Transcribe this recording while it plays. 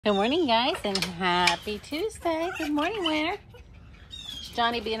Good morning, guys, and happy Tuesday. Good morning, Winter. Is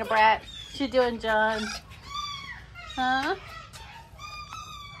Johnny being a brat? What you doing, John? Huh?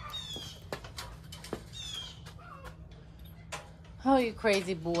 Oh, you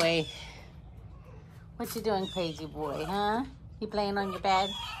crazy boy. What you doing, crazy boy, huh? You playing on your bed?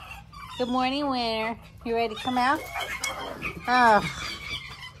 Good morning, Winter. You ready to come out? Oh,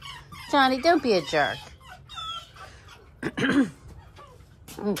 Johnny, don't be a jerk.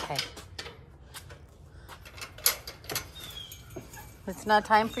 Okay. It's not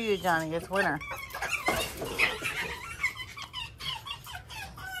time for you, Johnny. It's winter.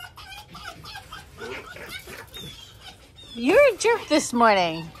 You're a jerk this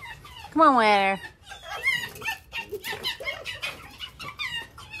morning. Come on, Winter.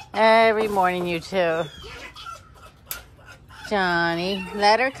 Every morning, you two. Johnny,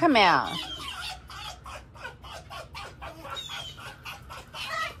 let her come out.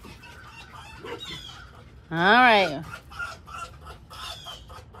 All right.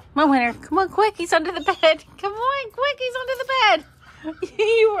 Come on, Winter. Come on, quick. He's under the bed. Come on, quick. He's under the bed.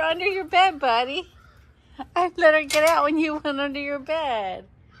 You were under your bed, buddy. I let her get out when you went under your bed.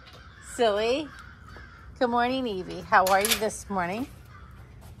 Silly. Good morning, Evie. How are you this morning?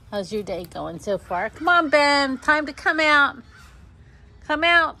 How's your day going so far? Come on, Ben. Time to come out. Come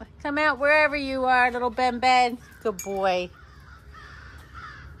out. Come out wherever you are, little Ben. Good boy.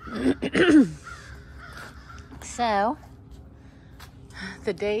 So,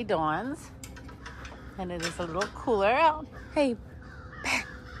 the day dawns, and it is a little cooler out. Hey, Ben.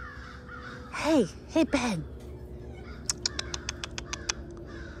 Hey, Ben.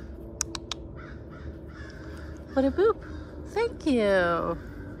 What a boop. Thank you.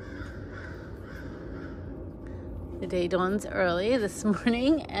 The day dawns early this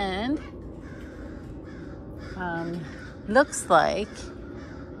morning, and looks like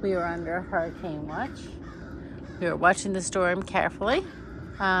we are under hurricane watch. We are watching the storm carefully.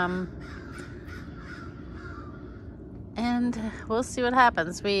 And we'll see what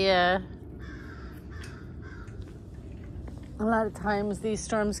happens. A lot of times these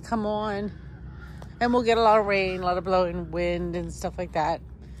storms come on and we'll get a lot of rain, a lot of blowing wind and stuff like that.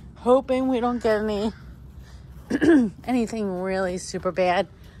 Hoping we don't get anything really super bad.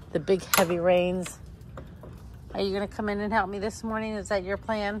 The big heavy rains. Are you going to come in and help me this morning? Is that your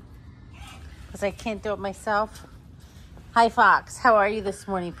plan? Because I can't do it myself. Hi, Fox. How are you this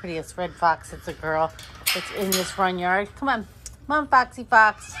morning, prettiest red fox? It's a girl. It's in this run yard. Come on. Come on, Foxy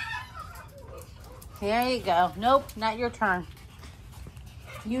Fox. There you go. Nope, not your turn.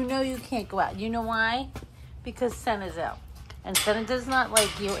 You know you can't go out. You know why? Because Senna's out. And Senna does not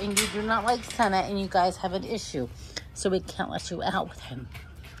like you, and you do not like Senna, and you guys have an issue. So we can't let you out with him.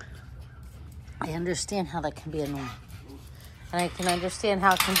 I understand how that can be annoying. And I can understand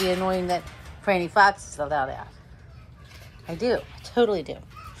how it can be annoying that Franny Fox is allowed out. I do. I totally do.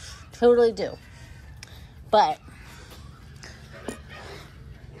 Totally do. But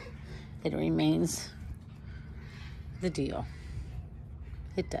it remains the deal.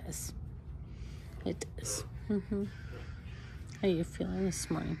 It does. It does. How are you feeling this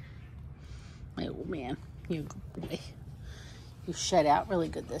morning? Oh, man. You good boy. You shut out really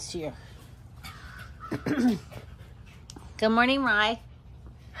good this year. Good morning, Rye.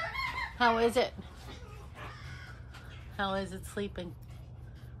 How is it? How is it sleeping?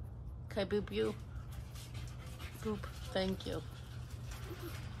 Can I boop you? Boop. Thank you.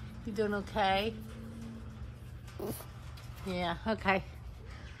 You doing okay? Yeah, okay.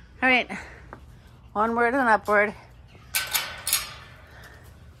 All right. Onward and upward.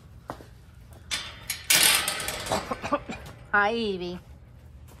 Hi, Evie.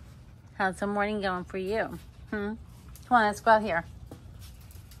 How's the morning going for you? Come on, let's go out here.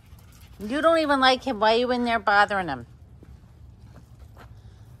 You don't even like him. Why are you in there bothering him?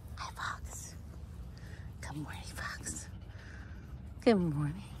 Hi, Fox. Good morning, Fox. Good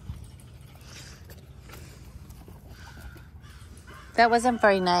morning. That wasn't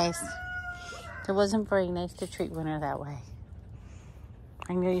very nice. It wasn't very nice to treat Winter that way.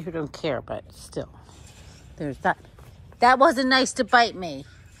 I know you don't care, but still. There's that. That wasn't nice to bite me.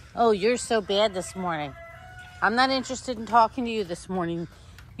 Oh, you're so bad this morning. I'm not interested in talking to you this morning.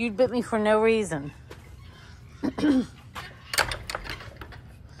 You bit me for no reason.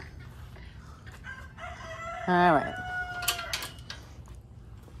 All right.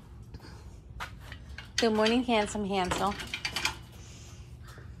 Good morning, handsome Hansel.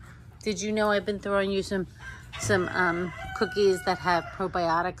 Did you know I've been throwing you some cookies that have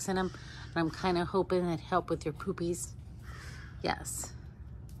probiotics in them? And I'm kind of hoping that help with your poopies. Yes.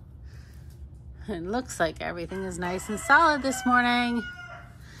 It looks like everything is nice and solid this morning.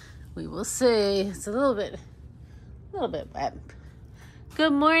 We will see. It's a little bit wet.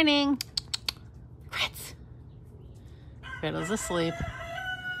 Good morning. Fritz. Fiddle's asleep.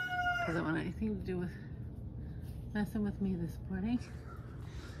 Doesn't want anything to do with messing with me this morning.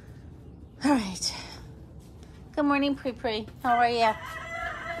 All right. Good morning, Pre. How are ya?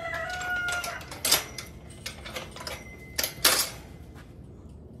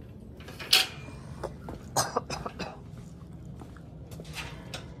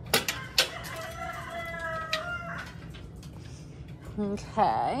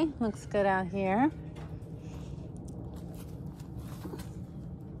 Okay, looks good out here.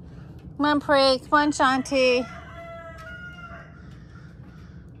 Come on, Pre. Come on, Shanti.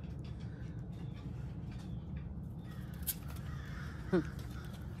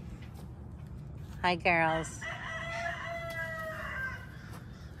 Hi, girls.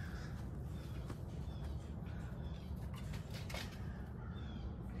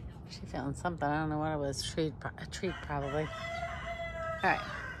 She found something. I don't know what it was. A treat, probably. All right,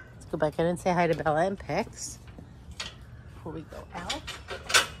 let's go back in and say hi to Bella and Pix before we go out.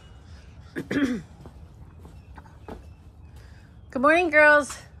 Good morning,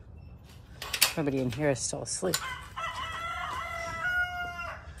 girls. Everybody in here is still asleep.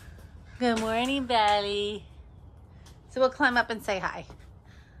 Good morning, Belly. So we'll climb up and say hi.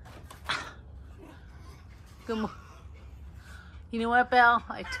 Good morning. You know what, Belle?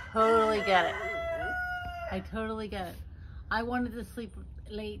 I totally get it. I wanted to sleep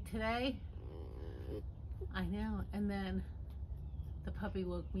late today. I know. And then the puppy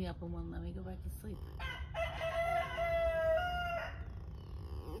woke me up and wouldn't let me go back to sleep.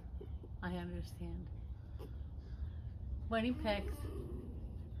 I understand. Morning, Pix.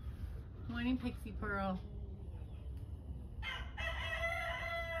 Morning, Pixie Pearl.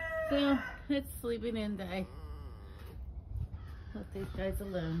 So, it's sleeping in day. Let these guys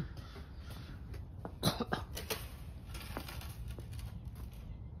alone.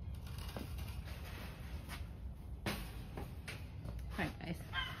 Alright, guys.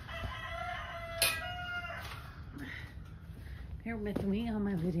 Bear with me on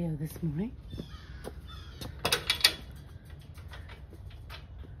my video this morning.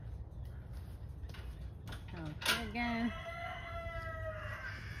 Okay, again.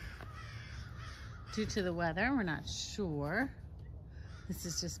 Due to the weather, we're not sure. This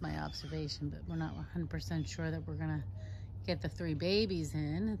is just my observation, but we're not 100% sure that we're gonna get the 3 babies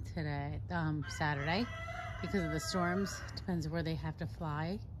in today, Saturday, because of the storms. Depends where they have to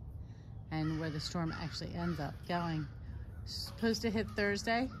fly and where the storm actually ends up going. It's supposed to hit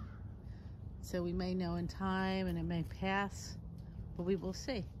Thursday, so we may know in time and it may pass, but we will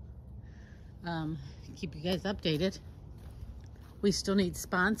see. Keep you guys updated. We still need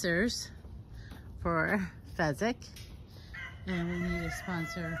sponsors for Fezzik, and we need a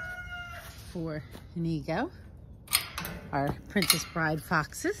sponsor for Inigo, our Princess Bride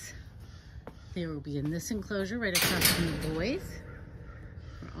foxes. They will be in this enclosure right across from the boys.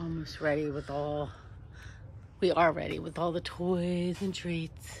 We're almost ready with all, we are ready with all the toys and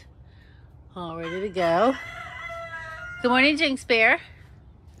treats. All ready to go. Good morning, Jinx Bear.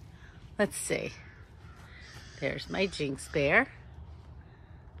 Let's see. There's my Jinx Bear.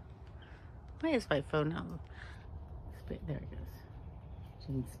 Why is my phone on? There it goes.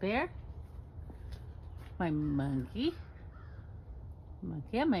 Jinx Bear. My monkey.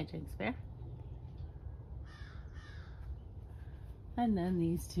 Monkey and my Jinx Bear. And then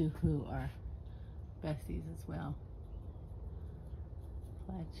these two who are besties as well.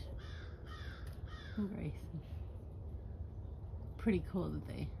 Fletch and Grayson. Pretty cool that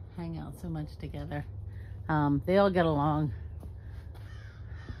they hang out so much together. They all get along.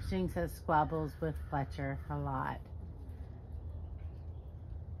 Jinx has squabbles with Fletcher a lot,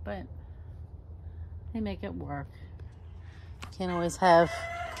 but they make it work. Can't always have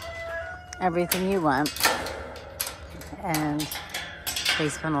everything you want, and they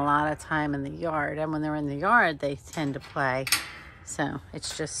spend a lot of time in the yard, and when they're in the yard they tend to play, so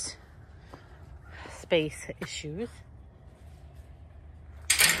it's just space issues.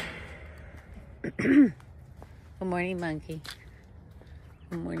 Good morning, monkey.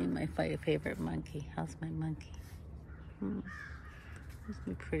 Good morning, my favorite monkey. How's my monkey? Who's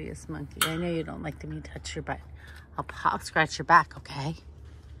my prettiest monkey? I know you don't like me to touch your butt. I'll scratch your back, okay?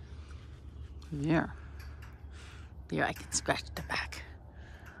 Yeah. Here, I can scratch the back.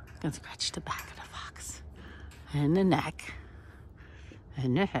 I can scratch the back of the fox. And the neck.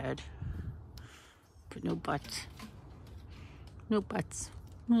 And the head. But no butts. No butts.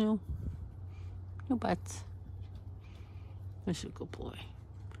 No. No butts. He's a good boy.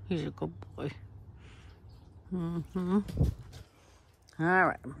 He's a good boy. All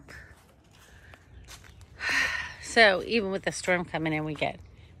right. So even with the storm coming in, we get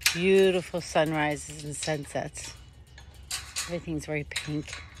beautiful sunrises and sunsets. Everything's very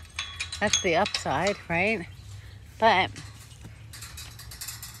pink. That's the upside, right? But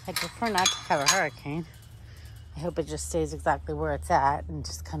I prefer not to have a hurricane. I hope it just stays exactly where it's at and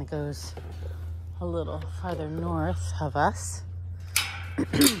just kind of goes a little farther north of us.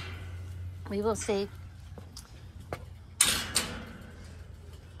 We will see.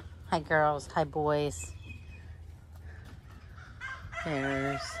 Hi girls, hi boys.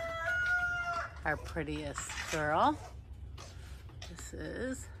 There's our prettiest girl. This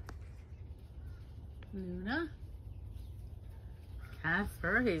is Luna.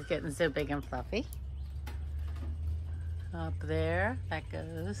 Casper, he's getting so big and fluffy. Up there, that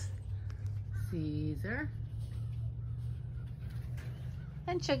goes Caesar.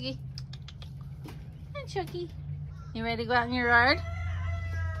 And Chuggy. And Chuggy. You ready to go out in your yard?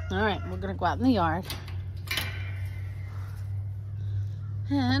 All right, we're gonna go out in the yard.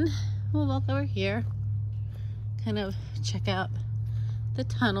 And we'll walk over here, kind of check out the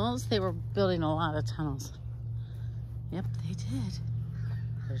tunnels. They were building a lot of tunnels. Yep, they did.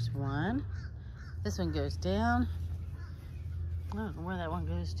 There's one. This one goes down. I don't know where that one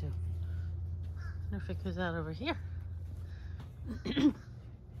goes to. I wonder if it goes out over here.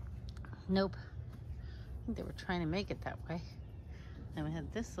 Nope. I think they were trying to make it that way. And we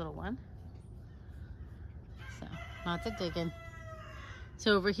had this little one. So, lots of digging.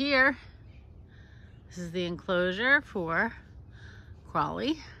 So over here, this is the enclosure for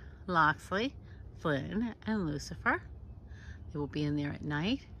Crawley, Loxley, Flynn, and Lucifer. They will be in there at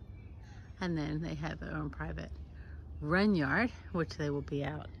night. And then they have their own private run yard, which they will be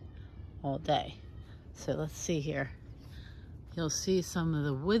out all day. So let's see here. You'll see some of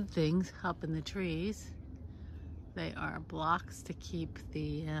the wood things up in the trees. They are blocks to keep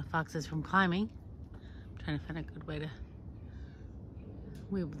the foxes from climbing. I'm trying to find a good way to...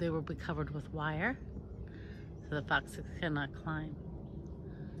 They will be covered with wire, so the foxes cannot climb.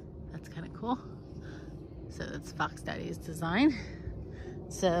 That's kind of cool. So that's Fox Daddy's design.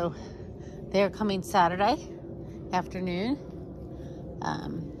 So they're coming Saturday afternoon.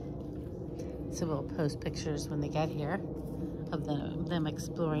 So we'll post pictures when they get here of them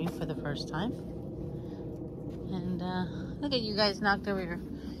exploring for the first time. And look at you guys knocked over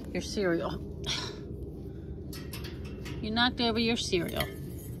your cereal. You knocked over your cereal.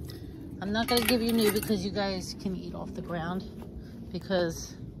 I'm not gonna give you new because you guys can eat off the ground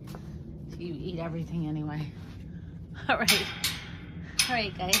because you eat everything anyway. All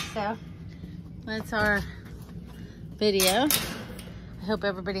right guys, so that's our video. I hope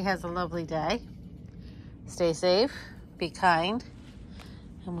everybody has a lovely day. Stay safe, be kind,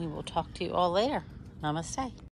 and we will talk to you all later. Namaste.